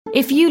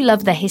If you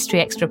love the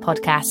History Extra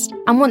podcast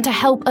and want to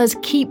help us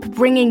keep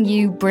bringing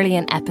you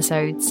brilliant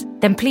episodes,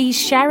 then please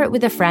share it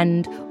with a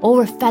friend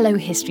or a fellow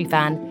history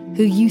fan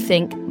who you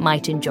think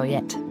might enjoy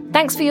it.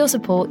 Thanks for your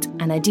support,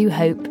 and I do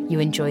hope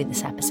you enjoy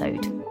this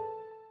episode.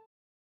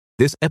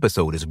 This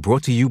episode is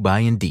brought to you by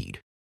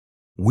Indeed.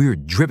 We're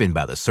driven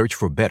by the search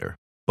for better,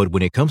 but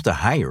when it comes to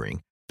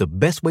hiring, the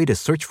best way to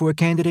search for a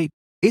candidate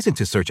isn't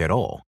to search at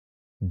all.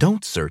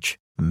 Don't search,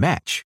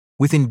 match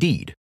with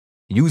Indeed.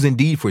 Use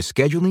Indeed for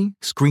scheduling,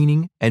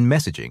 screening, and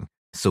messaging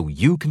so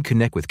you can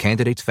connect with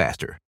candidates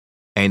faster.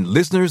 And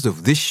listeners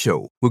of this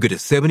show will get a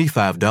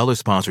 $75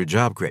 sponsored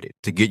job credit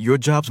to get your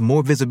jobs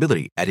more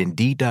visibility at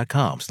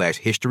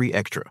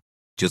Indeed.com/historyextra.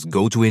 Just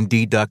go to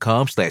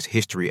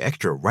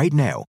Indeed.com/historyextra right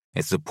now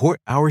and support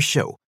our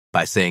show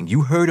by saying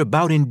you heard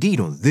about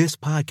Indeed on this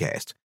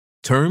podcast.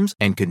 Terms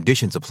and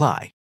conditions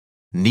apply.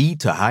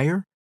 Need to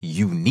hire?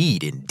 You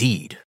need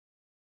Indeed.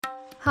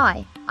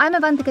 Hi, I'm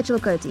Avantika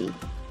Chilkoti,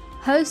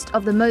 host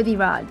of The Modi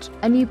Raj,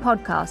 a new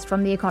podcast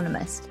from The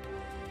Economist.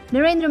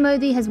 Narendra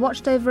Modi has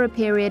watched over a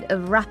period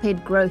of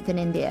rapid growth in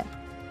India,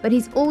 but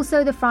he's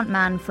also the front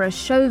man for a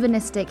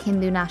chauvinistic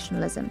Hindu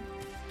nationalism.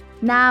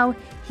 Now,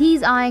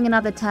 he's eyeing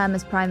another term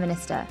as Prime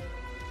Minister.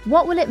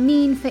 What will it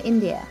mean for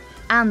India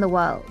and the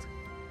world?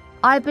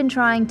 I've been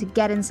trying to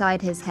get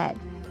inside his head.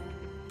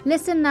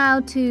 Listen now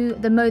to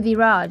The Modi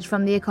Raj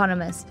from The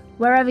Economist,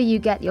 wherever you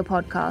get your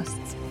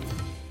podcasts.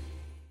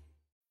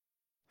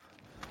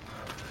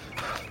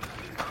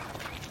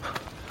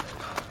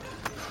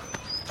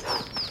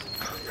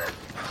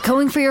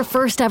 Going for your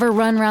first ever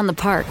run around the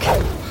park.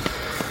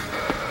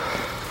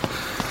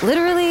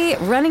 Literally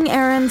running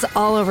errands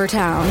all over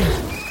town.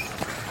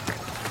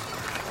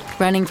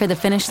 Running for the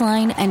finish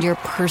line and your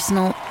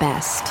personal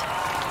best.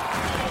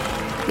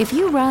 If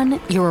you run,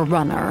 you're a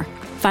runner.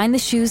 Find the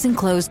shoes and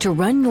clothes to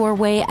run your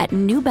way at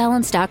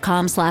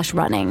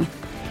newbalance.com/running.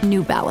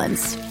 New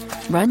Balance.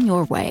 Run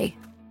your way.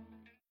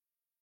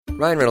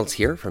 Ryan Reynolds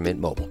here from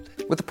Mint Mobile.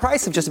 With the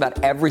price of just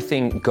about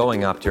everything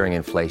going up during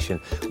inflation,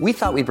 we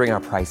thought we'd bring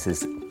our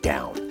prices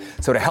down.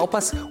 So to help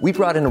us, we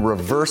brought in a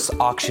reverse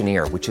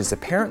auctioneer, which is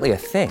apparently a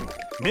thing.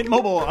 Mint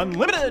Mobile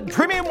Unlimited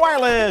Premium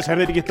Wireless. How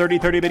to get 30,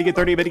 30, bit to get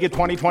 30, bit to get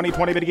 20, 20,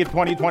 20, bit to get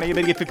 20, 20,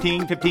 bit to get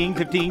 15, 15,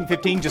 15,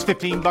 15, just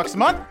 $15 a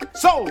month?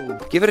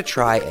 Sold! Give it a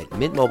try at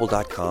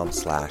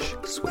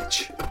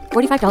mintmobile.com/switch.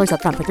 $45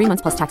 up front for 3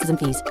 months plus taxes and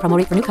fees. Promo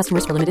rate for new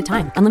customers for limited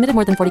time. Unlimited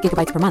more than 40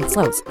 gigabytes per month.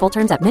 Slows full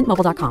terms at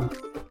mintmobile.com.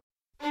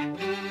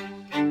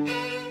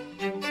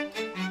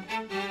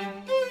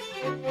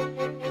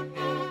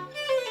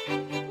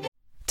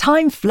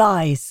 Time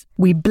flies.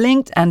 We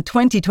blinked and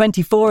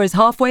 2024 is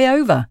halfway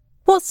over.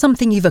 What's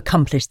something you've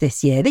accomplished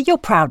this year that you're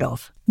proud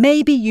of?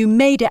 Maybe you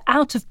made it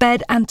out of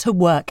bed and to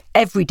work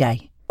every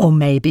day. Or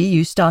maybe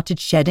you started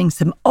shedding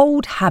some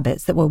old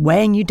habits that were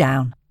weighing you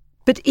down.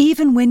 But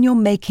even when you're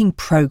making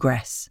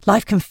progress,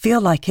 life can feel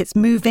like it's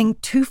moving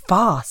too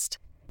fast.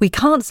 We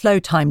can't slow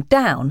time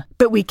down,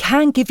 but we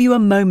can give you a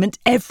moment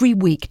every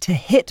week to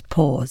hit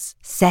pause,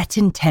 set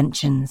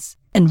intentions,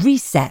 and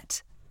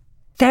reset.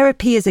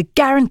 Therapy is a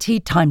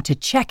guaranteed time to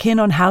check in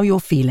on how you're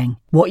feeling,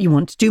 what you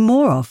want to do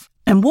more of,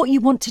 and what you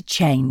want to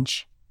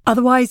change.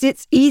 Otherwise,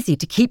 it's easy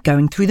to keep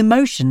going through the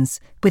motions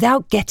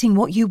without getting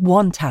what you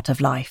want out of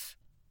life.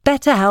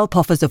 BetterHelp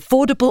offers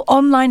affordable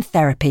online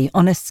therapy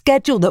on a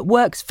schedule that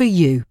works for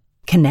you.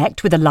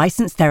 Connect with a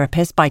licensed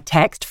therapist by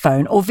text,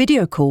 phone, or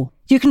video call.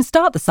 You can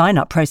start the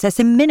sign-up process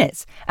in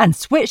minutes and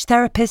switch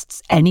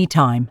therapists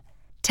anytime.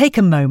 Take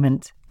a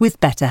moment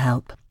with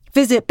BetterHelp.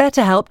 Visit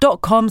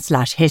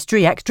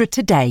betterhelp.com/historyextra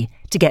today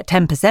to get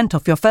 10%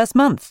 off your first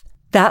month.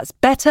 That's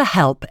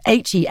BetterHelp,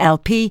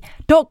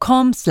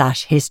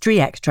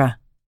 HELP.com/historyextra.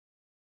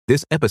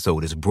 This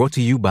episode is brought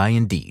to you by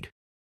Indeed.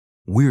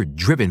 We're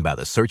driven by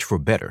the search for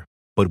better,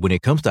 but when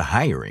it comes to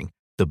hiring,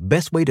 the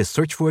best way to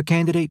search for a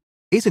candidate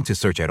isn't to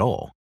search at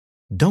all.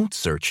 Don't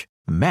search,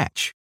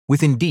 match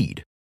with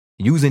Indeed.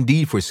 Use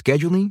Indeed for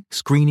scheduling,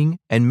 screening,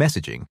 and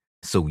messaging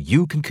so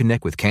you can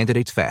connect with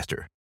candidates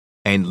faster.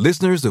 And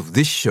listeners of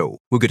this show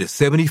will get a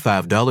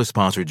 $75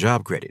 sponsored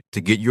job credit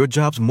to get your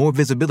jobs more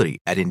visibility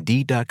at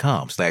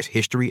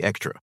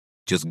Indeed.com/historyextra.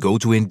 Just go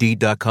to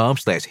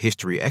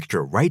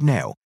Indeed.com/historyextra right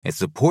now and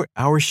support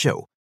our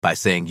show by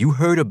saying you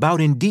heard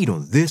about Indeed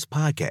on this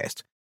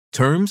podcast.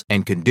 Terms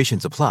and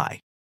conditions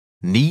apply.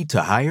 Need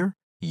to hire?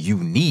 You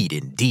need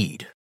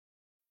Indeed.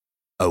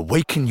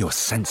 Awaken your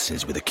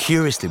senses with a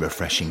curiously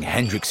refreshing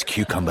Hendrick's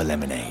Cucumber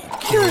Lemonade.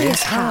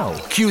 Curious how?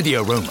 Cue the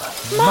aroma.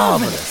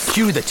 Marvelous.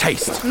 Cue the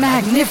taste.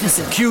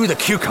 Magnificent. Cue the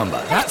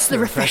cucumber. That's the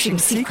refreshing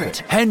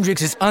secret.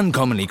 Hendrick's is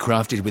uncommonly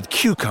crafted with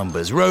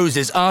cucumbers,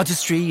 roses,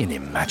 artistry, and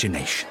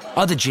imagination.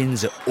 Other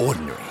gins are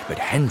ordinary, but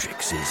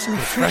Hendrick's is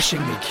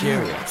refreshingly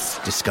curious.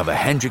 Discover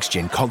Hendrick's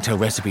Gin cocktail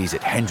recipes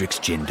at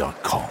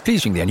hendricksgin.com.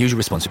 Please drink the unusual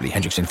responsibly.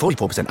 Hendrick's Gin,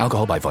 44%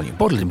 alcohol by volume.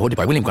 Bottled and imported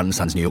by William Grant &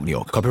 Sons, New York, New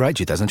York. Copyright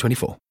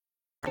 2024.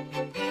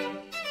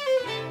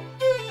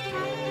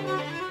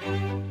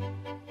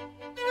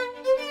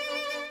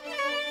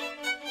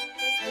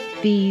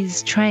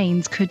 These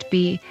trains could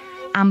be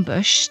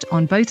ambushed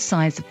on both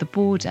sides of the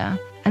border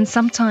And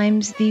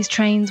sometimes these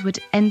trains would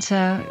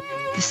enter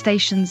the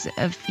stations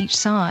of each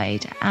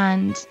side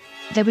and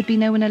there would be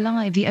no one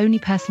alive. The only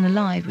person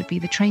alive would be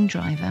the train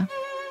driver.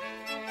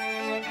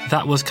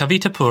 That was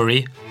Kavita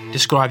Puri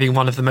describing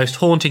one of the most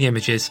haunting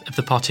images of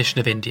the partition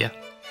of India.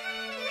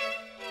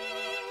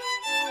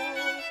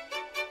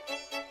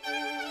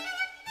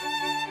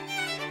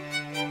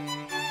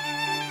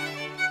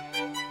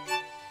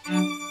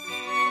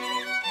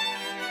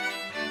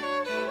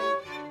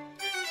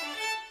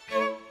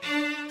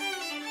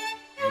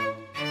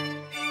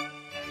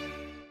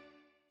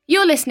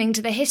 You're listening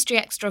to the History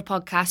Extra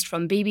podcast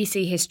from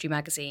BBC History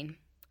Magazine.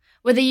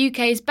 We're the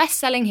UK's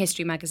best-selling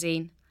history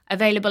magazine,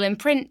 available in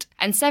print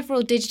and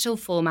several digital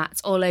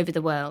formats all over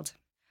the world.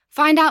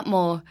 Find out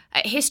more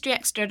at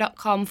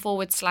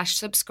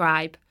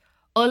historyextra.com/subscribe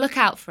or look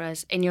out for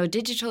us in your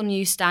digital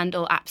newsstand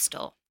or app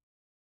store.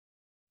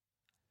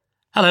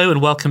 Hello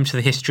and welcome to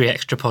the History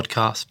Extra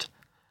podcast.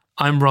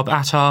 I'm Rob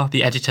Attar,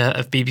 the editor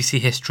of BBC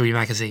History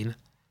Magazine.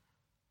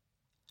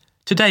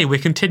 Today we're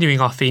continuing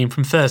our theme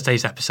from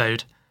Thursday's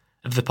episode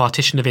of the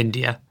Partition of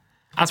India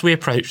as we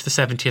approach the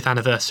 70th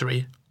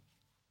anniversary.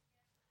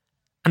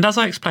 And as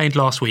I explained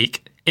last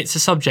week, it's a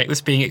subject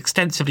that's being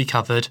extensively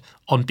covered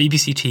on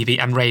BBC TV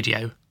and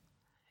radio,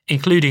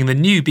 including the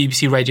new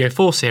BBC Radio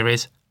 4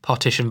 series,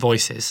 Partition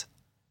Voices.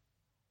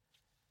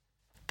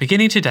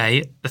 Beginning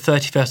today, the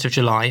 31st of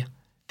July,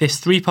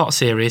 this three-part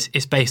series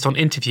is based on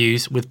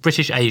interviews with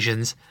British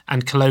Asians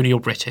and colonial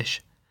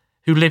British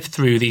who lived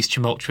through these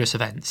tumultuous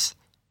events.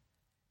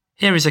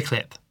 Here is a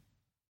clip.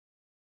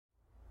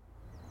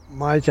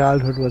 My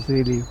childhood was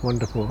really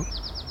wonderful.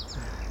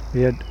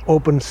 We had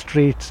open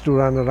streets to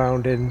run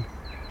around in,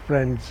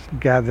 friends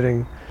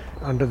gathering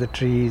under the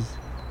trees.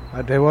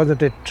 There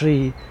wasn't a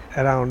tree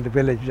around the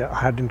village that I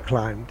hadn't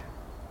climbed.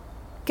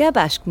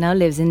 Gurbashk now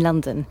lives in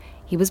London.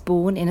 He was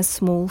born in a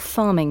small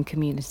farming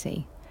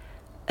community.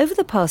 Over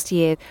the past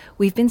year,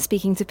 we've been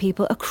speaking to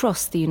people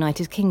across the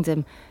United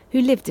Kingdom who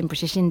lived in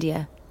British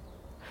India.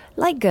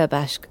 Like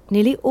Gurbashk,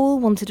 nearly all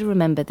wanted to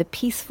remember the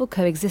peaceful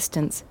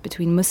coexistence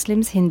between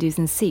Muslims, Hindus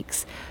and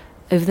Sikhs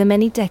over the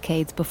many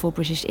decades before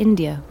British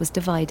India was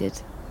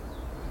divided.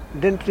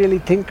 Didn't really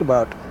think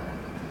about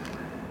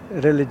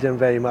religion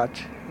very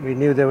much. We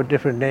knew there were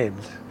different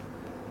names.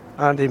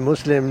 And the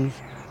Muslims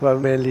were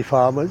mainly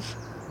farmers.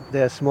 They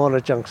had smaller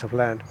chunks of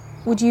land.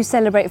 Would you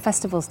celebrate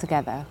festivals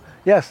together?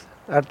 Yes.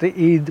 At the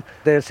Eid,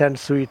 they'll send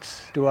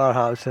sweets to our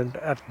house, and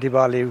at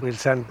Diwali, we'll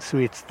send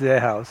sweets to their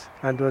house,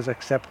 and it was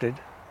accepted.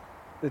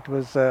 It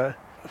was a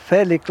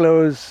fairly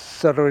close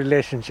sort of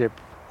relationship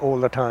all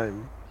the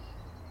time.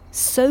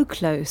 So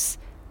close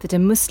that a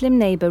Muslim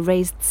neighbour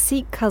raised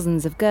Sikh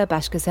cousins of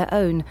Gurbashk as her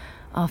own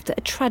after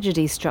a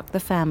tragedy struck the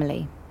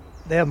family.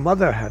 Their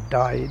mother had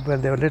died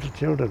when they were little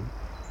children.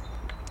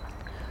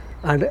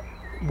 And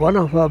one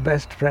of her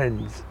best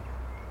friends,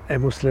 a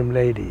Muslim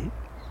lady,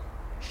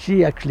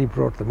 she actually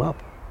brought them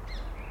up.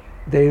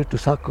 They used to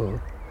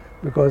suckle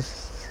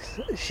because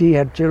she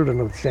had children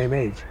of the same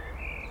age.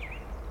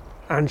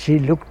 And she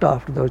looked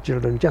after those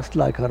children just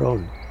like her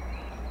own.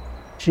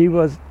 She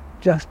was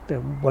just a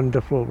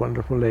wonderful,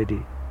 wonderful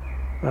lady.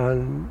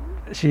 And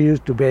she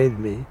used to bathe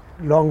me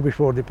long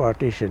before the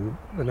partition,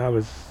 when I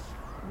was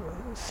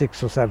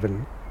 6 or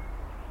 7.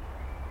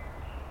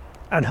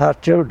 And her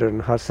children,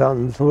 her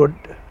sons, would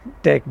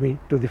take me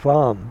to the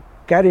farm,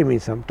 carry me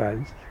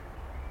sometimes.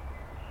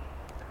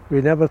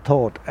 We never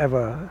thought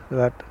ever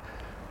that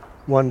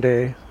one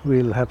day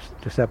we'll have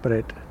to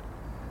separate,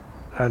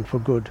 and for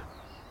good.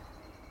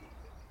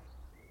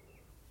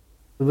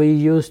 We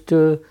used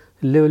to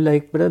live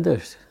like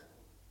brothers.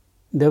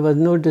 There was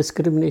no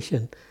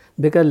discrimination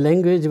because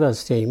language was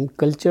same,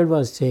 culture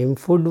was same,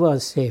 food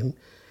was same,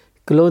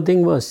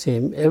 clothing was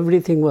same,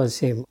 everything was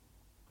same.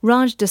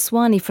 Raj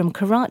Daswani from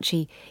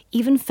Karachi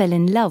even fell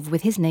in love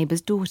with his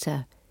neighbour's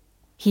daughter.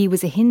 He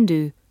was a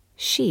Hindu,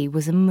 she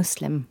was a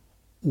Muslim.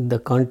 The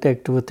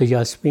contact with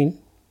Yasmin,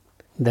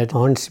 that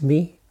haunts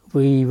me.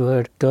 We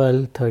were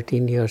 12,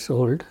 13 years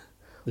old,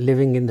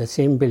 living in the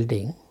same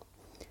building.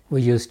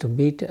 We used to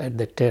meet at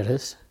the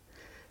terrace,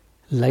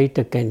 light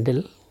a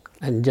candle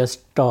and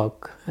just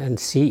talk and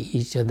see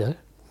each other,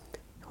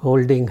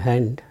 holding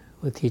hand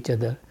with each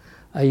other.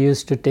 I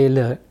used to tell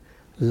her,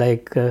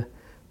 like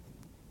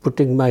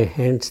putting my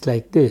hands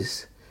like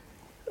this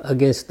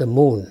against the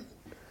moon,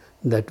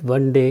 that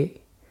one day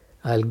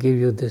I'll give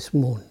you this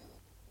moon.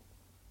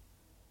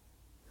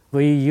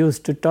 We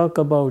used to talk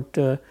about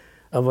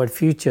our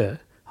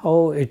future,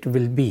 how it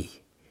will be,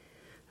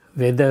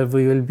 whether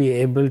we will be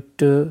able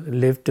to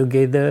live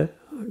together,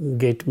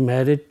 get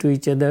married to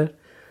each other,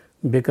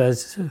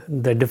 because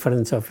the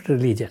difference of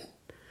religion,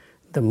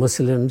 the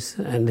Muslims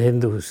and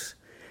Hindus.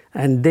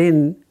 And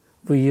then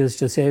we used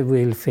to say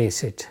we'll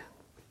face it.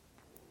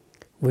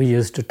 We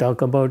used to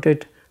talk about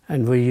it,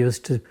 and we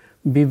used to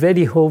be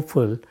very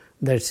hopeful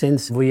that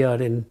since we are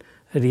in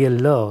real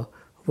law,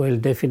 we'll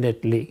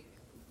definitely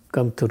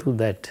come through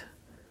that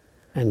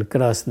and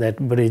cross that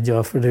bridge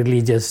of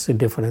religious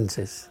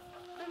differences.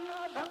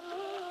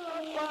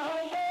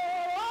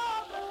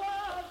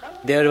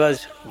 There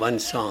was one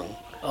song,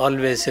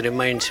 always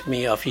reminds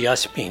me of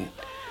Yasmin.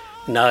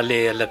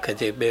 Nale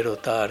alakhaje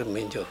berotar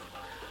minjo.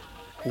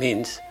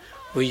 Means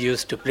we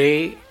used to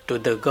pray to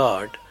the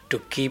God to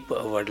keep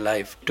our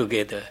life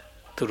together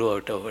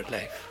throughout our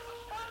life.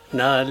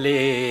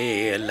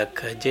 Nale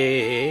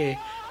alakhaje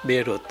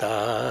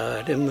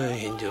berotar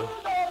minjo.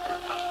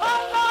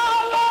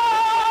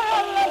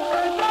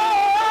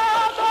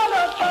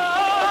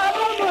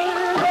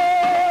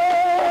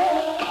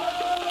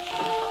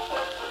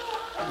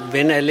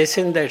 When I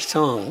listened that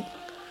song,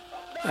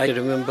 I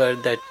remember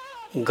that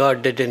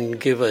God didn't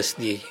give us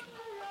the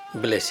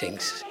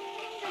blessings.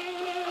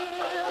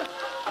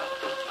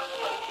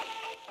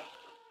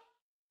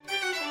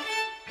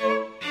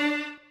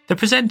 The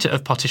presenter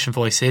of Partition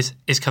Voices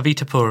is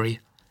Kavita Puri,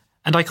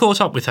 and I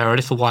caught up with her a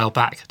little while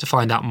back to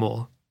find out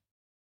more.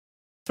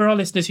 For our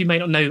listeners who may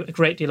not know a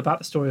great deal about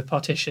the story of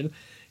partition,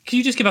 can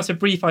you just give us a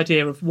brief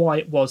idea of why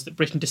it was that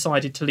Britain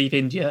decided to leave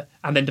India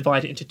and then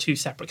divide it into two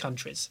separate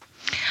countries?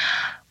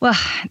 Well,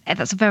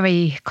 that's a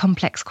very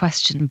complex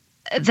question.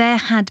 There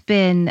had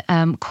been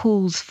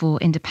calls for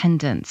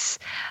independence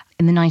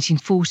in the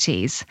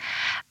 1940s.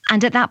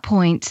 And at that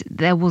point,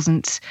 there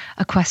wasn't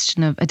a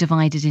question of a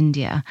divided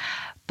India.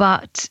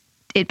 But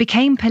it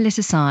became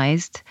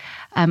politicised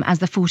as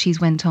the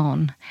 40s went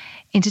on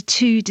into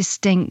two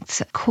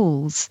distinct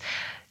calls.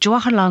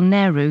 Jawaharlal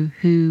Nehru,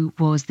 who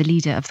was the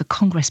leader of the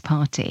Congress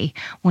Party,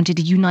 wanted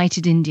a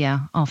united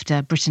India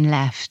after Britain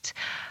left.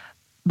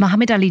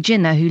 Muhammad Ali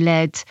Jinnah, who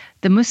led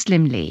the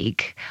Muslim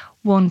League,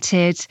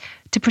 wanted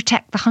to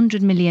protect the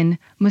 100 million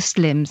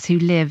Muslims who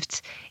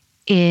lived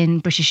in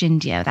British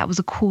India. That was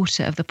a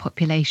quarter of the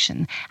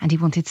population, and he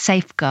wanted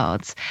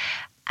safeguards.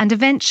 And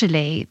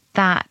eventually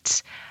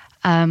that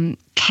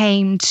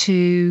came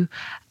to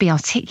be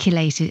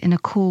articulated in a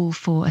call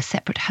for a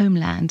separate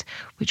homeland,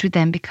 which would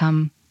then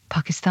become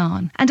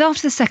Pakistan. And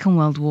after the Second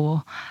World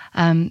War,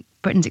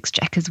 Britain's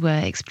exchequers were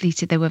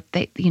expleted.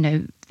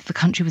 The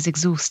country was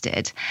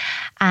exhausted.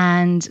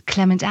 And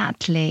Clement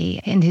Attlee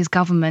and his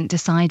government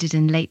decided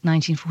in late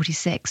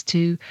 1946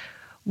 to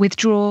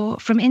withdraw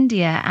from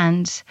India.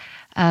 And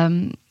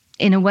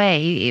in a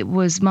way, it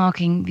was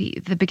marking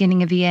the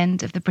beginning of the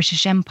end of the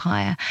British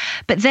Empire.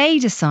 But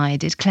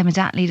Clement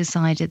Attlee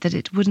decided that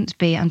it wouldn't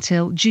be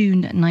until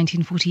June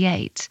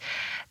 1948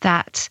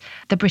 that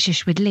the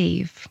British would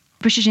leave.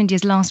 British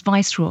India's last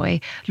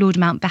viceroy, Lord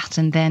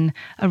Mountbatten, then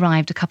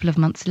arrived a couple of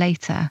months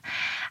later.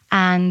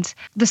 And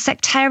the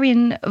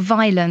sectarian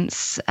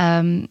violence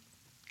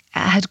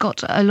had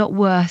got a lot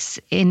worse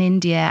in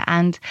India.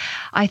 And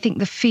I think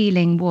the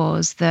feeling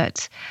was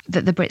that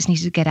the Brits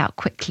needed to get out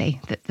quickly,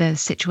 that the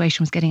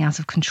situation was getting out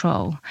of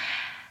control.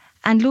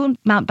 And Lord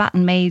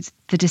Mountbatten made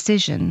the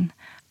decision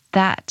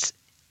that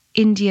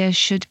India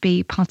should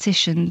be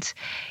partitioned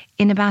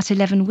in about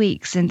 11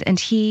 weeks. And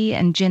he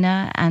and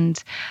Jinnah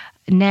and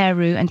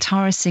Nehru and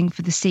Tara Singh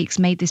for the Sikhs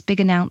made this big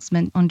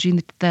announcement on June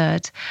the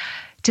 3rd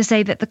to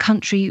say that the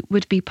country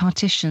would be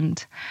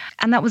partitioned.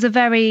 And that was a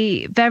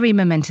very, very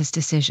momentous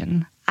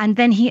decision. And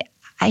then he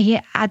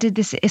added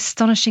this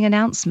astonishing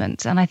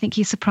announcement, and I think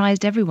he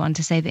surprised everyone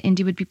to say that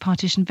India would be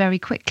partitioned very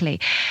quickly.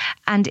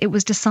 And it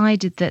was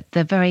decided that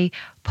the very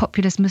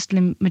populous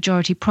Muslim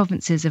majority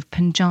provinces of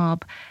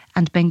Punjab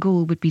and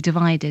Bengal would be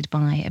divided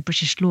by a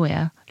British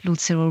lawyer, Lord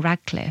Cyril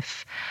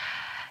Radcliffe,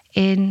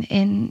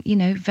 in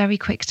very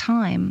quick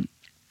time.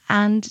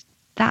 And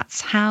that's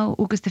how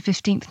August the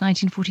 15th,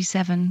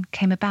 1947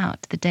 came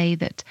about, the day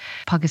that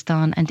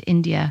Pakistan and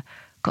India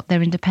got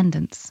their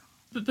independence.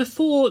 But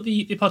before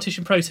the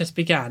partition process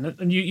began,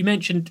 and you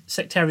mentioned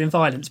sectarian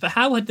violence, but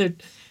how had the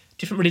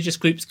different religious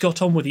groups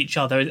got on with each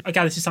other? I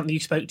gather this is something you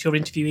spoke to your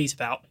interviewees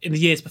about in the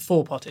years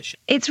before partition.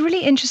 It's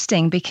really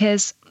interesting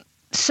because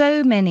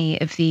so many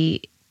of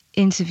the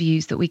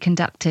interviews that we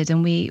conducted,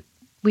 and we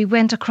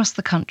went across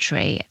the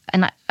country,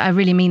 and I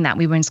really mean that.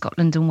 We were in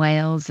Scotland and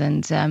Wales,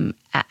 and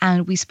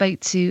we spoke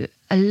to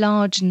a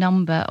large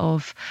number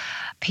of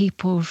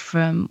people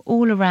from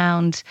all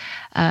around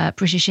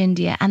British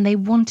India, and they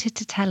wanted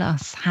to tell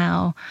us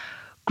how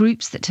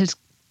groups that had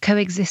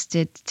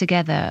coexisted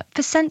together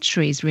for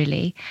centuries,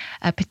 really,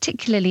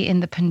 particularly in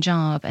the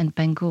Punjab and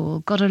Bengal,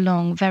 got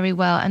along very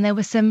well. And there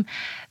were some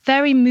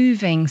very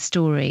moving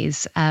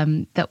stories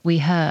that we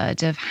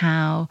heard of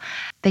how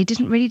they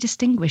didn't really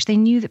distinguish. They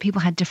knew that people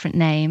had different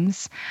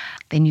names.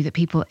 They knew that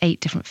people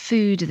ate different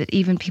food, that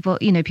even people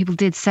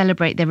did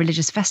celebrate their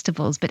religious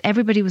festivals, but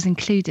everybody was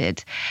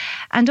included.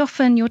 And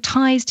often your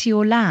ties to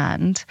your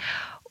land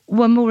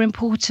were more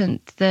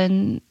important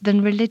than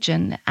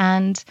religion.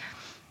 And,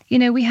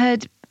 we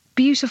heard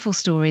beautiful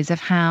stories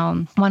of how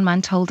one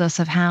man told us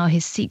of how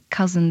his Sikh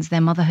cousins, their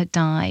mother had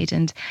died,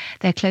 and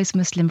their close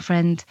Muslim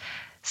friend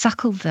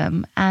suckled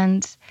them.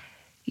 And,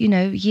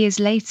 years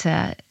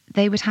later,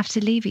 they would have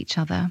to leave each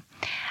other.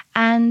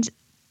 And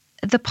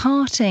the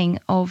parting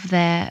of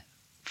their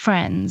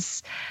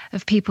friends,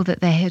 of people that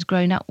they had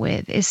grown up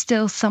with, is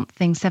still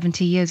something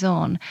 70 years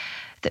on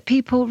that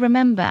people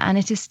remember, and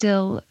it is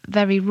still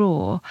very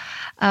raw.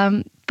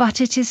 But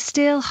it is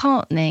still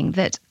heartening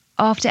that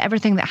after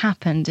everything that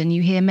happened, and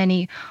you hear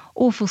many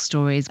awful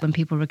stories when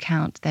people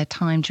recount their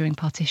time during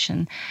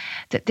partition,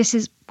 that this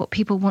is what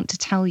people want to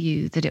tell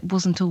you, that it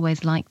wasn't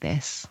always like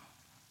this.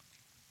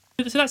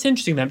 So that's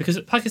interesting then, because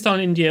Pakistan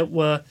and India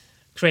were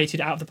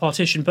created out of the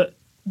partition, but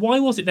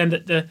why was it then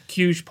that the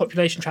huge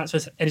population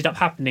transfers ended up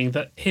happening,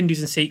 that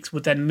Hindus and Sikhs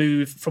would then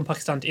move from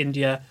Pakistan to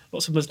India,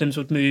 lots of Muslims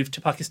would move to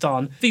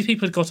Pakistan? These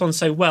people had got on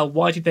so well,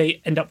 why did they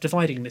end up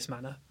dividing in this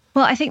manner?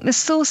 Well, I think the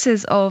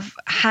sources of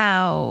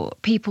how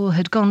people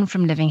had gone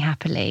from living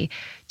happily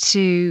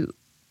to,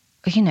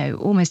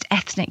 almost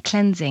ethnic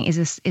cleansing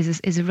is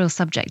a real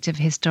subject of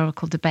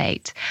historical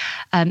debate.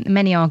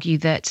 Many argue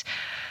that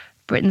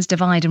Britain's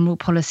divide and rule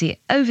policy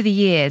over the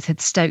years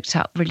had stoked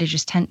up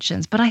religious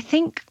tensions, but I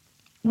think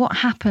what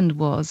happened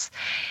was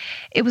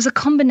it was a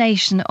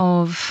combination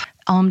of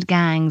armed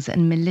gangs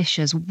and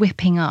militias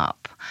whipping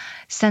up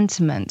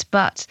sentiment.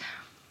 But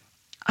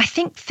I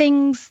think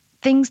things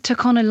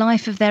took on a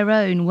life of their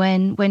own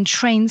when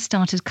trains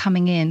started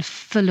coming in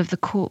full of the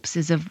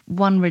corpses of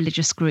one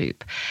religious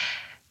group.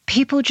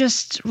 People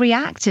just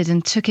reacted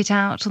and took it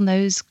out on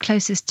those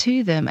closest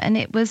to them. And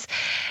it was,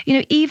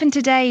 even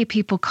today,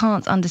 people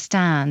can't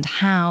understand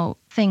how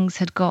things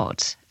had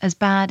got as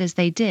bad as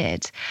they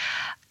did.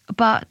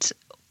 But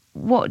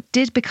what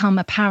did become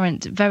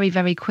apparent very,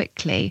 very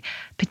quickly,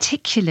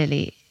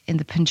 particularly in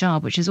the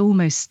Punjab, which is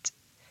almost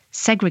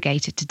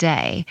segregated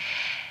today,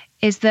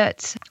 is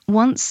that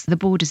once the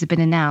borders had been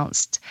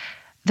announced,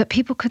 that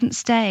people couldn't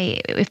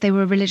stay if they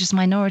were a religious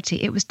minority.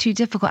 It was too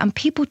difficult. And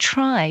people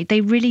tried.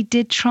 They really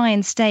did try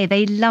and stay.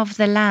 They loved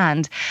the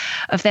land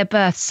of their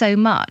birth so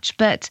much.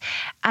 But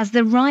as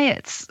the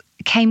riots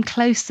came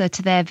closer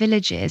to their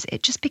villages,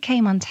 it just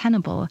became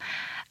untenable.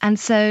 And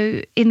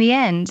so in the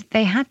end,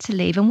 they had to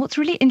leave. And what's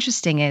really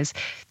interesting is,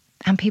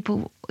 and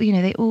people,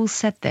 they all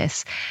said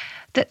this,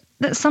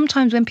 that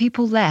sometimes when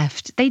people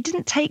left, they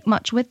didn't take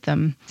much with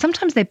them.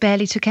 Sometimes they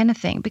barely took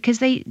anything because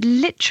they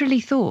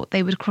literally thought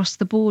they would cross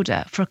the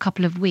border for a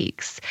couple of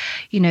weeks.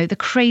 The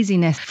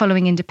craziness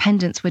following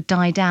independence would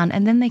die down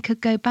and then they could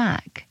go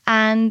back.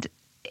 And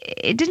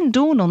it didn't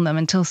dawn on them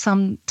until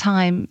some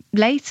time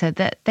later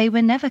that they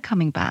were never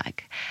coming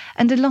back.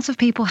 And a lot of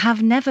people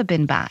have never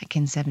been back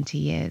in 70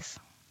 years.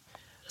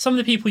 Some of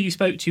the people you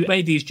spoke to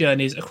made these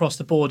journeys across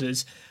the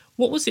borders.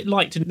 What was it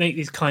like to make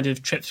these kind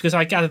of trips? Because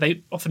I gather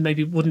they often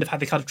maybe wouldn't have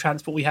had the kind of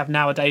transport we have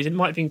nowadays. It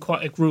might have been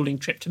quite a gruelling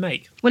trip to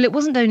make. Well, it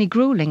wasn't only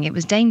gruelling, it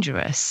was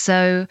dangerous.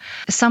 So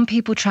some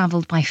people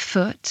travelled by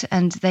foot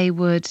and they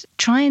would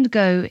try and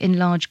go in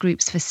large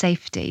groups for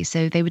safety.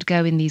 So they would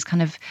go in these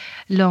kind of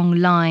long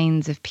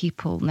lines of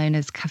people known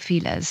as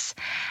kafilas,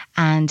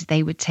 and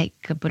they would take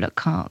bullock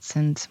carts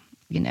and,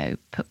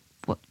 put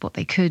what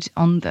they could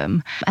on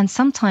them. And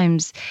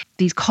sometimes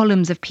these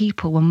columns of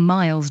people were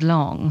miles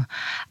long,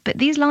 but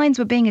these lines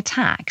were being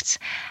attacked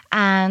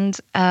and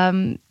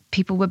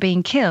people were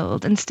being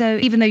killed. And so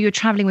even though you're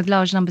travelling with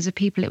large numbers of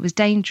people, it was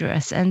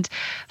dangerous. And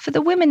for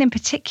the women in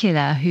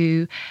particular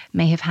who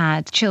may have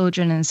had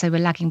children and so were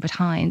lagging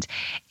behind,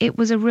 it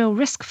was a real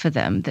risk for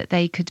them that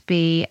they could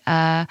be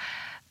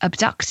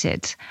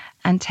abducted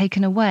and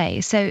taken away.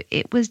 So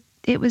it was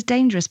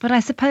dangerous. But I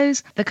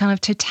suppose the kind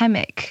of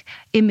totemic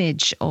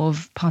image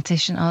of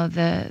partition are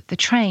the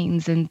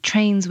trains, and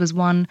trains was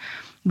one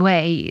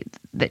way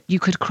that you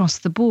could cross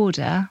the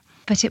border,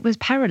 but it was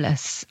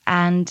perilous.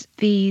 And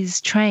these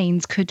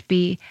trains could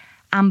be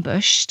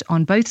ambushed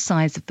on both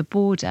sides of the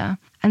border.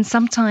 And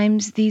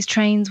sometimes these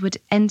trains would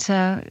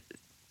enter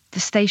the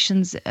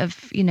stations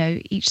of,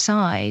 each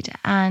side,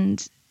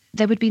 and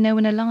there would be no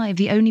one alive.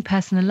 The only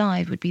person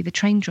alive would be the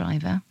train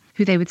driver,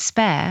 who they would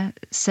spare,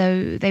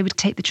 so they would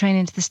take the train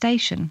into the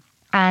station.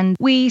 And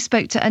we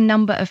spoke to a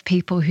number of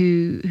people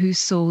who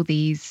saw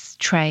these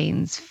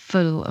trains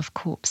full of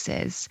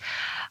corpses,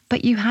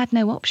 but you had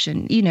no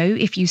option.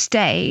 If you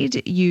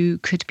stayed, you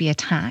could be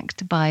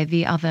attacked by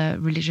the other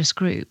religious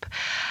group.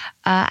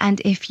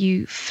 And if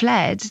you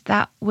fled,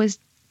 that was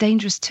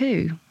dangerous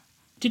too.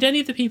 Did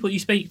any of the people you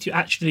speak to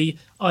actually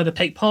either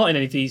take part in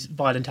any of these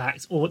violent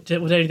acts, or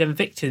were any of them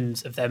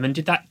victims of them? And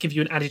did that give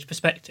you an added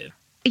perspective?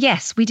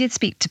 Yes, we did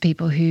speak to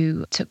people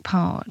who took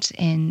part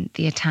in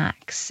the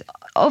attacks.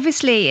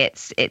 Obviously,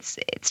 it's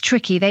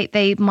tricky.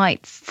 They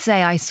might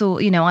say, I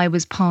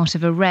was part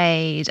of a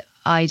raid.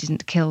 I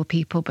didn't kill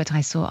people, but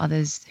I saw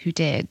others who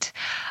did.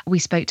 We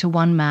spoke to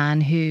one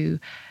man who,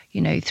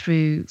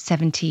 threw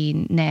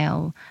 17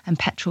 nail and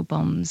petrol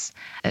bombs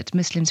at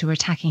Muslims who were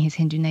attacking his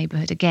Hindu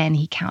neighbourhood. Again,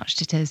 he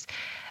couched it as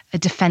a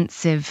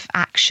defensive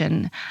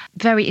action.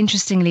 Very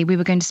interestingly, we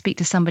were going to speak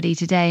to somebody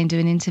today and do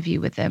an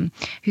interview with them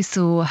who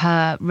saw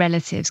her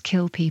relatives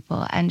kill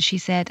people. And she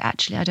said,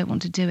 actually, I don't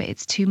want to do it.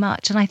 It's too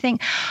much. And I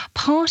think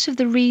part of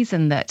the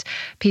reason that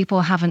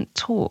people haven't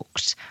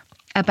talked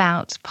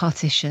about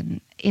partition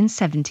in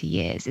 70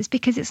 years is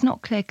because it's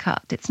not clear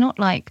cut. It's not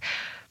like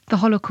the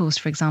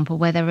Holocaust, for example,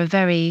 where there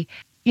are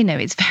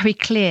it's very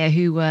clear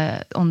who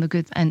were on the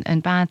good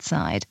and bad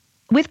side.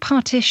 With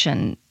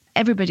partition,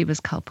 Everybody was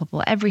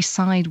culpable. Every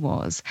side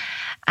was.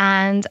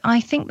 And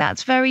I think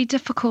that's very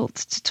difficult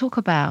to talk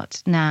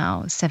about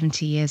now,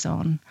 70 years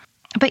on.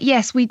 But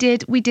yes, we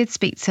did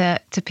speak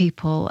to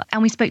people,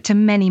 and we spoke to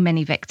many,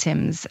 many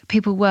victims.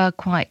 People were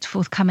quite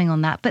forthcoming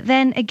on that. But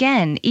then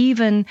again,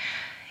 even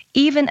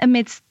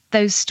amidst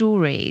those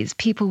stories,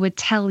 people would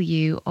tell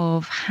you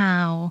of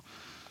how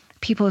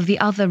people of the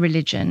other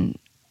religion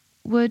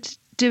would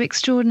do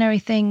extraordinary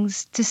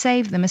things to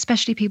save them,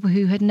 especially people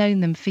who had known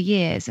them for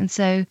years. And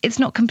so it's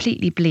not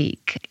completely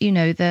bleak. You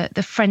know,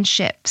 the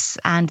friendships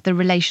and the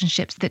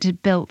relationships that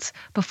had built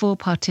before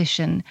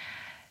partition,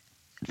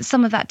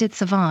 some of that did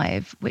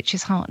survive, which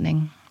is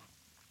heartening.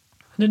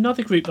 And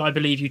another group that I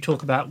believe you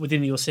talk about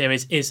within your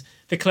series is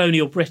the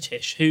colonial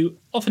British, who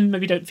often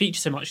maybe don't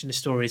feature so much in the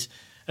stories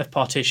of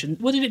partition.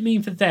 What did it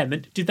mean for them?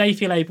 And did they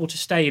feel able to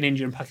stay in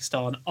India and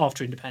Pakistan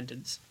after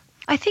independence?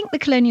 I think the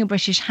colonial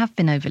British have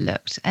been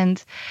overlooked.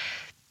 And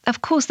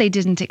of course, they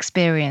didn't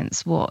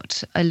experience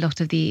what a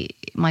lot of the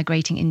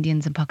migrating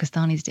Indians and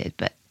Pakistanis did,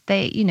 but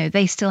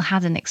they still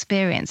had an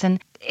experience.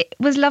 And it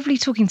was lovely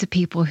talking to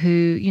people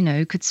who,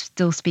 could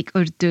still speak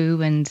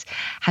Urdu and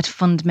had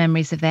fond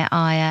memories of their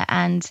ayah.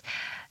 And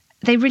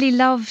they really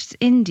loved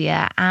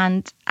India.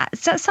 And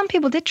so some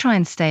people did try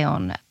and stay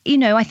on.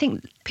 I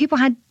think people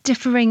had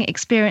differing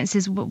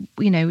experiences,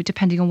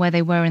 depending on where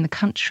they were in the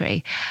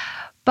country.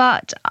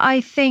 But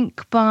I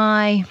think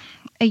by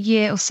a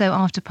year or so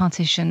after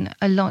partition,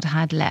 a lot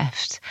had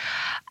left.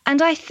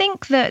 And I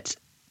think that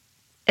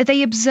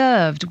they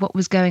observed what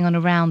was going on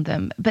around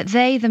them, but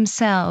they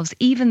themselves,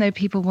 even though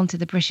people wanted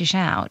the British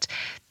out,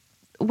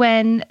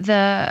 when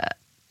the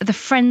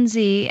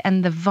frenzy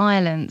and the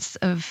violence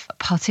of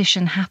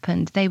partition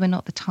happened, they were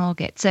not the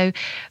target. So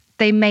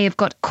they may have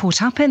got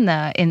caught up in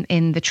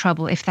the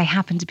trouble if they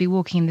happened to be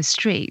walking in the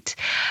street,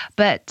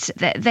 but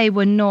they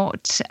were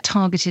not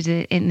targeted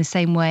in the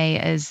same way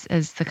as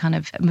the kind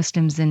of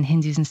Muslims and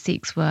Hindus and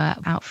Sikhs were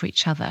out for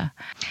each other.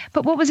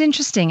 But what was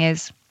interesting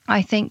is,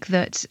 I think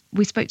that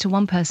we spoke to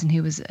one person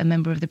who was a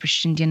member of the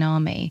British Indian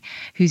Army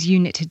whose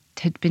unit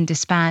had been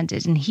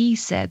disbanded, and he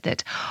said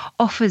that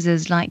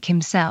officers like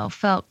himself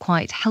felt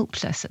quite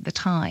helpless at the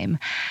time,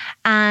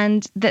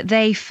 and that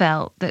they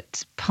felt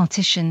that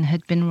partition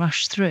had been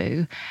rushed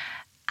through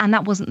and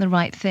that wasn't the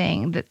right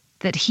thing,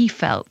 that he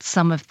felt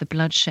some of the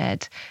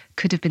bloodshed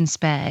could have been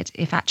spared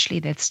if actually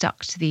they'd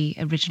stuck to the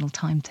original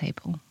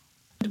timetable.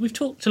 We've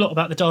talked a lot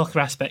about the darker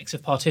aspects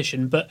of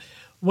partition, but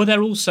were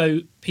there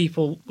also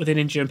people within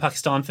India and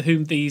Pakistan for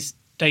whom these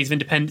days of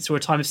independence were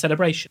a time of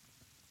celebration?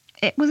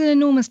 It was an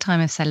enormous time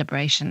of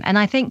celebration. And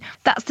I think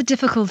that's the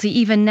difficulty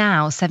even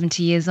now,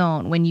 70 years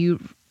on, when you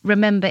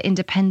remember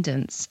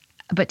independence,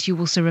 but you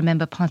also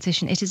remember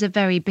partition. It is a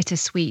very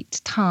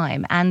bittersweet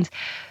time. And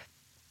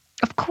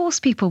of course,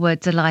 people were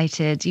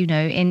delighted. You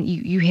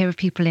hear of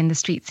people in the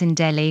streets in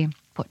Delhi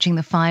watching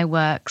the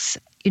fireworks.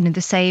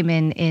 The same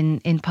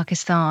in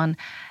Pakistan.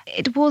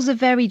 It was a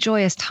very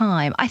joyous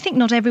time. I think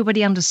not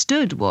everybody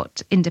understood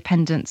what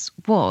independence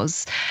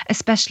was,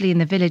 especially in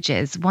the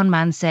villages. One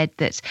man said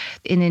that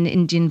in an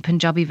Indian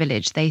Punjabi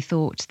village, they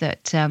thought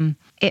that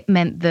it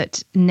meant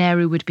that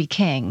Nehru would be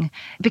king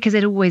because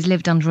they'd always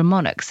lived under a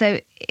monarch.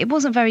 So it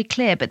wasn't very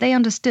clear, but they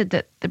understood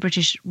that the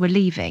British were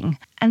leaving.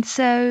 And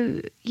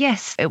so,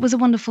 yes, it was a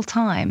wonderful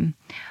time.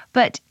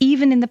 But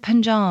even in the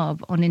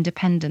Punjab on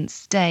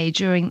Independence Day,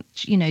 during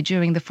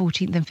the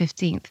 14th and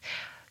 15th,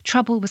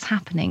 trouble was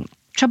happening.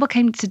 Trouble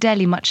came to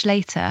Delhi much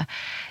later.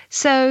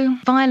 So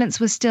violence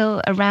was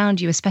still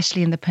around you,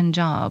 especially in the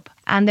Punjab.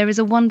 And there is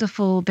a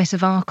wonderful bit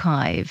of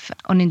archive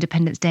on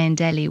Independence Day in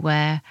Delhi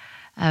where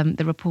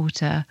the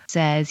reporter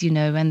says,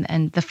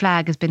 and the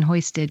flag has been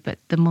hoisted, but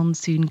the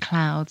monsoon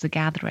clouds are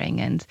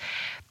gathering. And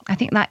I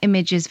think that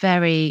image is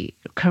very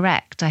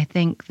correct. I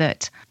think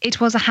that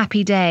it was a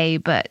happy day,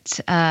 but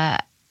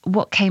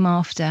what came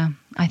after,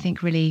 I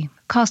think, really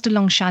cast a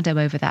long shadow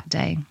over that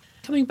day.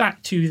 Coming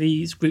back to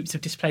these groups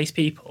of displaced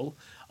people,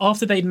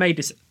 after they'd made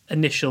this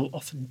initial,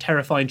 often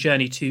terrifying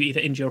journey to either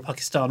India or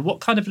Pakistan,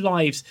 what kind of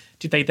lives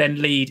did they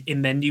then lead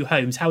in their new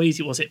homes? How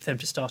easy was it for them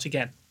to start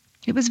again?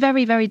 It was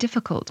very, very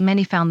difficult.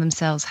 Many found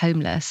themselves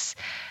homeless.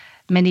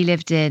 Many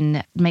lived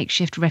in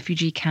makeshift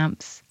refugee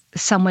camps.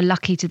 Some were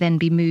lucky to then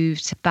be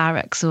moved to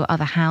barracks or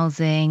other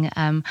housing.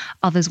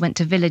 Others went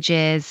to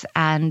villages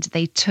and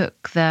they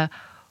took the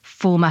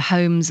former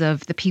homes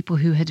of the people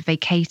who had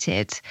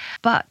vacated.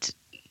 But,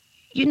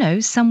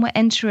 some were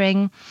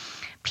entering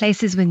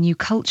places with new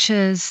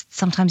cultures.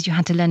 Sometimes you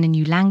had to learn a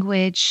new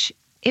language.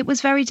 It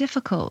was very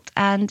difficult.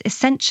 And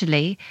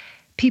essentially,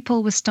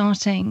 people were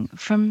starting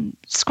from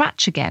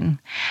scratch again.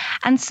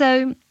 And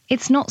so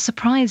it's not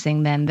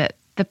surprising then that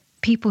the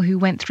people who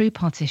went through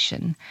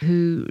partition,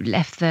 who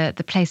left the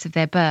place of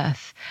their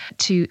birth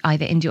to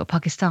either India or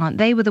Pakistan,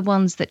 they were the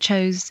ones that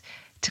chose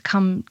to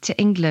come to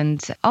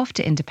England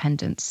after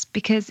independence,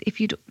 because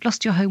if you'd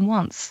lost your home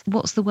once,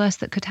 what's the worst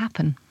that could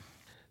happen?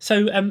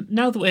 So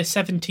now that we're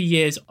 70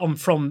 years on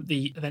from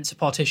the events of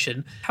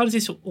partition, how does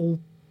this all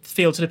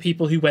feel to the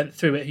people who went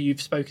through it, who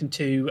you've spoken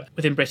to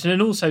within Britain, and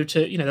also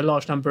to the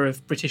large number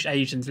of British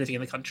Asians living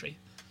in the country?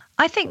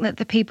 I think that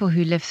the people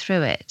who lived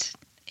through it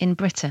in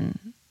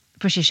Britain,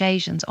 British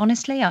Asians,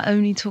 honestly, are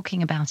only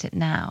talking about it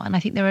now. And I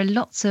think there are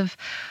lots of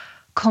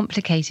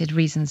complicated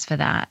reasons for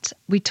that.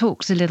 We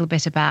talked a little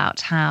bit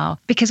about how,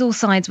 because all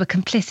sides were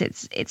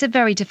complicit, it's a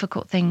very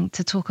difficult thing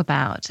to talk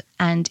about.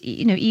 And,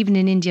 you know, even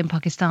in India and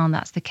Pakistan,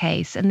 that's the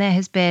case. And there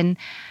has been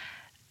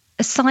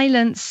a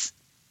silence,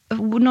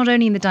 not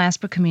only in the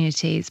diaspora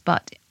communities,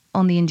 but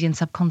on the Indian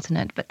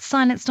subcontinent, but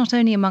silence not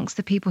only amongst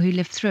the people who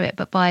lived through it,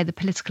 but by the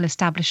political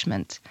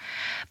establishment.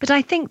 But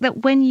I think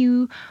that when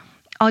you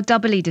are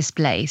doubly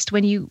displaced,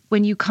 when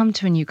you come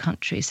to a new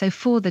country, so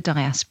for the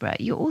diaspora,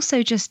 you're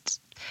also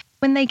just...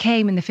 When they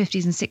came in the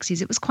 50s and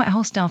 60s, it was quite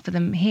hostile for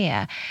them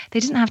here.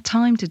 They didn't have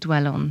time to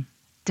dwell on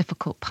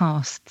difficult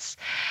pasts.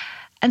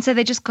 And so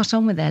they just got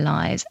on with their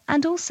lives.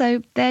 And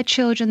also their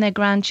children, their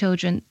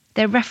grandchildren,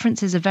 their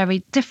references are very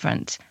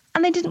different.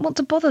 And they didn't want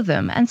to bother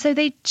them. And so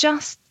they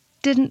just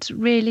didn't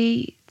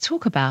really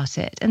talk about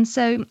it. And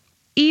so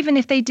even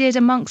if they did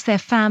amongst their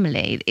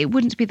family, it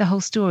wouldn't be the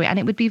whole story. And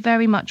it would be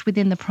very much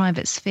within the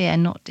private sphere,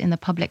 not in the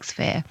public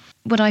sphere.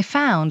 What I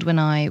found when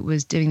I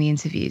was doing the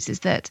interviews is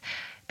that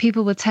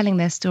people were telling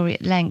their story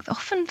at length,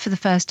 often for the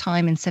first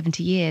time in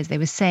 70 years. They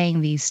were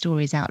saying these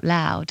stories out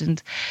loud,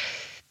 and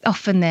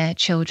often their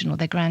children or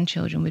their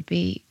grandchildren would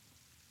be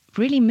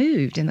really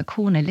moved in the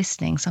corner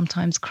listening,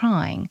 sometimes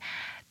crying.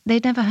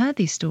 They'd never heard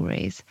these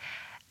stories.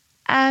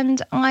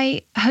 And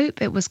I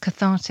hope it was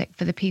cathartic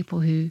for the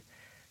people who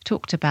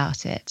talked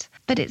about it.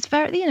 But it's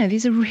very, you know,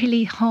 these are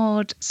really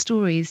hard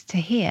stories to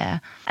hear.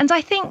 And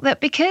I think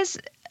that because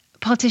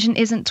partition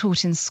isn't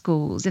taught in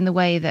schools in the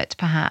way that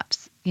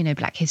perhaps, you know,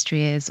 Black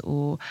history is,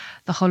 or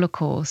the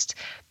Holocaust,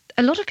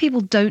 a lot of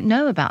people don't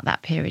know about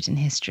that period in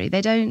history.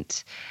 They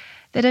don't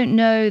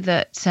know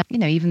that, you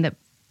know, even that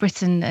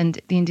Britain and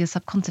the Indian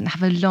subcontinent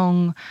have a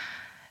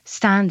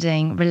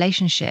long-standing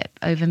relationship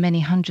over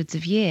many hundreds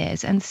of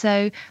years. And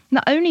so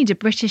not only do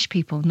British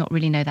people not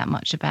really know that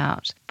much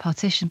about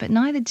partition, but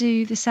neither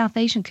do the South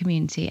Asian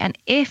community. And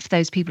if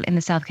those people in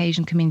the South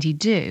Asian community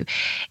do,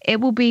 it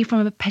will be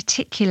from a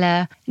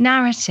particular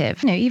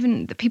narrative. You know,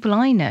 even the people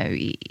I know,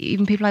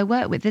 even people I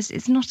work with,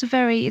 it's not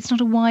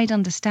a wide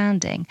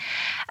understanding.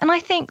 And I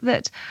think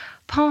that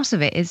part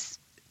of it is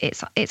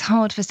it's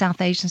hard for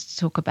South Asians to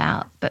talk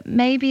about, but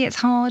maybe it's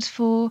hard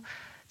for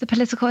the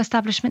political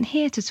establishment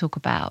here to talk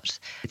about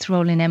its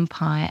role in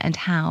empire and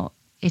how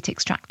it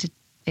extracted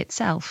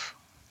itself.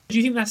 Do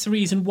you think that's the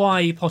reason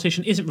why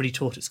partition isn't really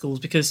taught at schools?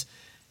 Because,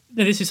 you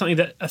know, this is something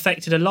that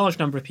affected a large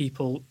number of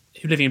people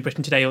who live in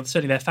Britain today, or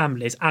certainly their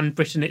families, and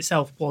Britain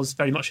itself was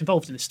very much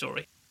involved in this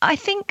story. I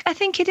think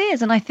it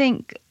is, and I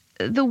think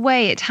the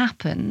way it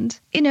happened,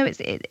 you know,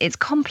 it's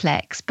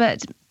complex,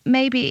 but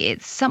maybe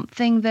it's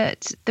something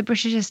that the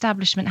British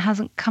establishment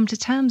hasn't come to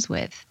terms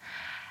with.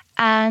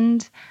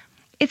 And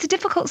it's a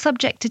difficult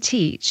subject to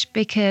teach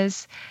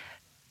because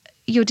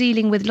you're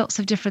dealing with lots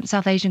of different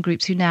South Asian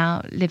groups who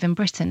now live in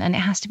Britain, and it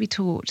has to be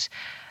taught,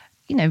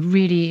 you know,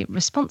 really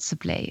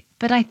responsibly.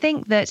 But I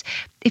think that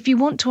if you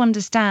want to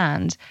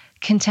understand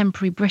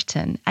contemporary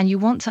Britain and you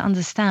want to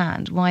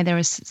understand why there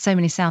are so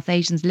many South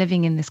Asians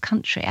living in this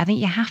country, I think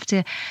you have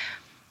to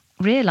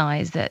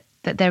realise that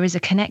there is a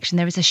connection,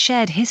 there is a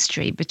shared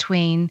history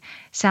between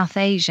South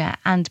Asia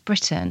and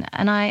Britain.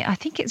 And I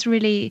think it's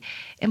really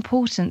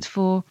important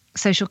for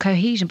social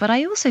cohesion, but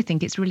I also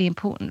think it's really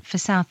important for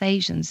South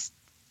Asians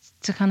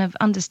to kind of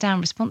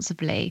understand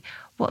responsibly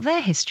what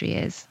their history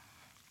is.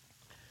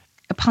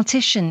 A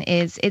partition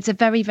it's a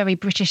very, very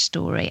British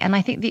story. And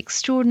I think the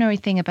extraordinary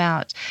thing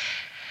about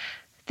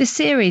the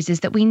series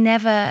is that we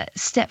never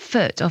step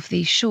foot off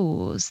these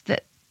shores,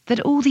 that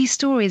all these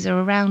stories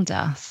are around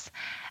us.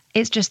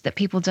 It's just that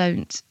people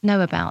don't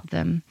know about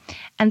them.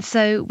 And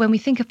so when we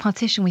think of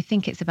partition, we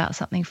think it's about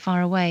something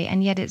far away,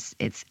 and yet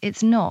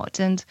it's not.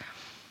 And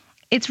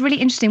it's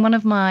really interesting. One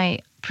of my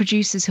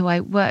producers who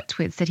I worked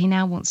with said he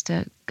now wants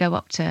to go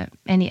up to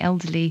any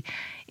elderly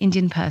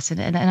Indian person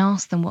and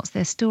ask them what's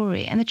their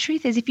story. And the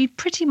truth is, if you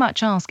pretty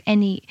much ask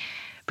any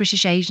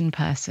British Asian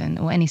person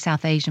or any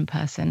South Asian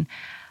person,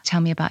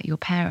 tell me about your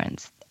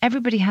parents,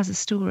 everybody has a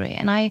story.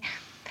 And I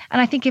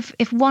think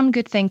if one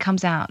good thing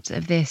comes out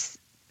of this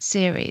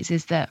series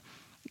is that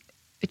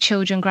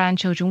children,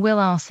 grandchildren will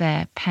ask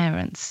their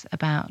parents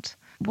about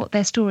what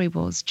their story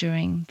was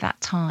during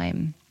that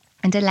time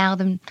and allow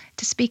them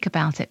to speak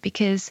about it,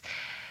 because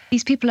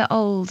these people are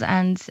old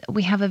and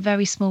we have a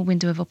very small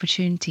window of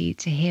opportunity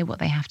to hear what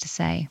they have to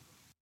say.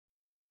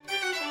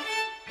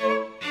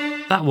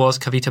 That was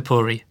Kavita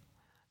Puri.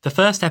 The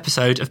first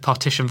episode of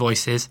Partition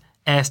Voices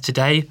airs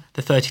today,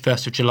 the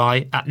 31st of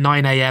July at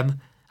 9 a.m,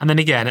 and then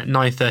again at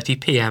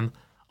 9:30 p.m.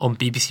 on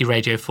BBC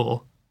Radio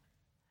 4.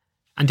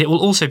 And it will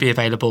also be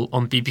available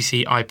on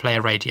BBC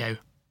iPlayer Radio.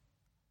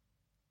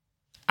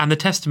 And the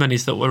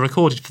testimonies that were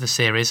recorded for the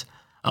series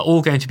are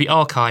all going to be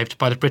archived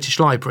by the British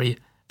Library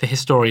for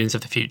historians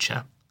of the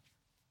future.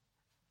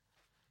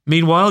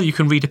 Meanwhile, you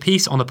can read a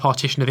piece on the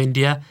partition of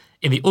India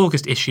in the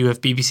August issue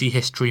of BBC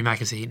History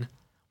magazine,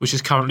 which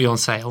is currently on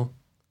sale.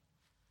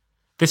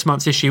 This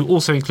month's issue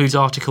also includes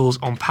articles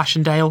on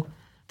Passchendaele,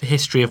 the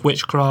history of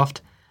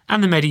witchcraft,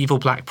 and the medieval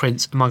Black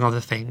Prince, among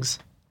other things.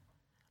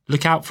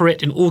 Look out for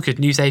it in all good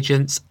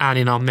newsagents and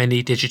in our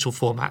many digital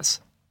formats.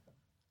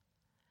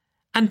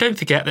 And don't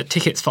forget that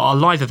tickets for our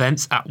live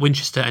events at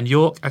Winchester and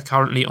York are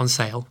currently on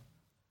sale.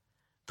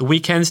 The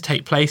weekends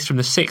take place from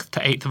the 6th to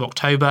 8th of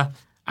October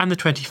and the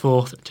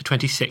 24th to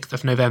 26th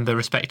of November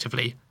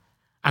respectively,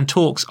 and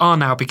talks are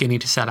now beginning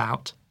to sell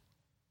out.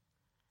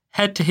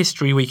 Head to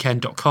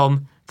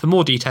historyweekend.com for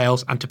more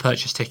details and to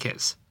purchase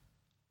tickets.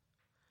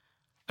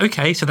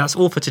 OK, so that's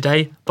all for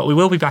today, but we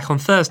will be back on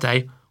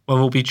Thursday when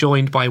we'll be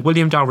joined by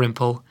William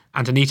Dalrymple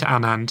and Anita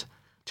Anand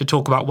to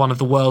talk about one of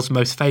the world's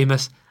most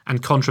famous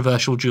and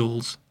controversial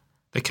jewels,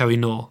 the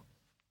Koh-i-Noor.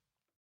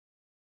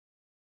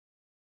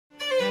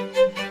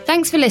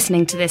 Thanks for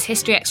listening to this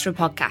History Extra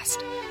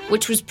podcast,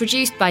 which was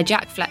produced by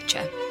Jack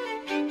Fletcher.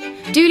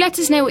 Do let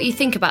us know what you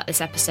think about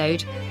this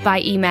episode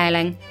by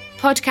emailing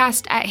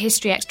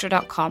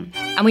podcast@historyextra.com,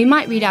 and we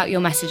might read out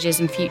your messages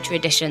in future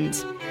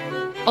editions.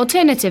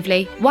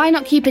 Alternatively, why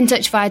not keep in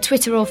touch via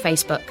Twitter or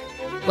Facebook,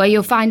 where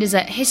you'll find us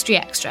at History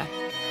Extra.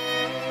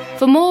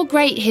 For more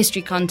great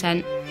history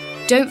content,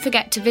 don't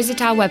forget to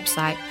visit our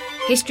website,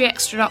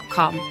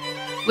 historyextra.com,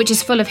 which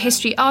is full of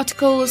history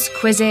articles,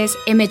 quizzes,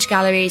 image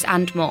galleries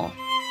and more.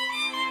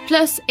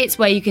 Plus, it's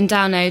where you can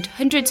download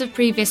hundreds of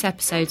previous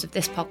episodes of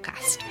this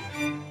podcast.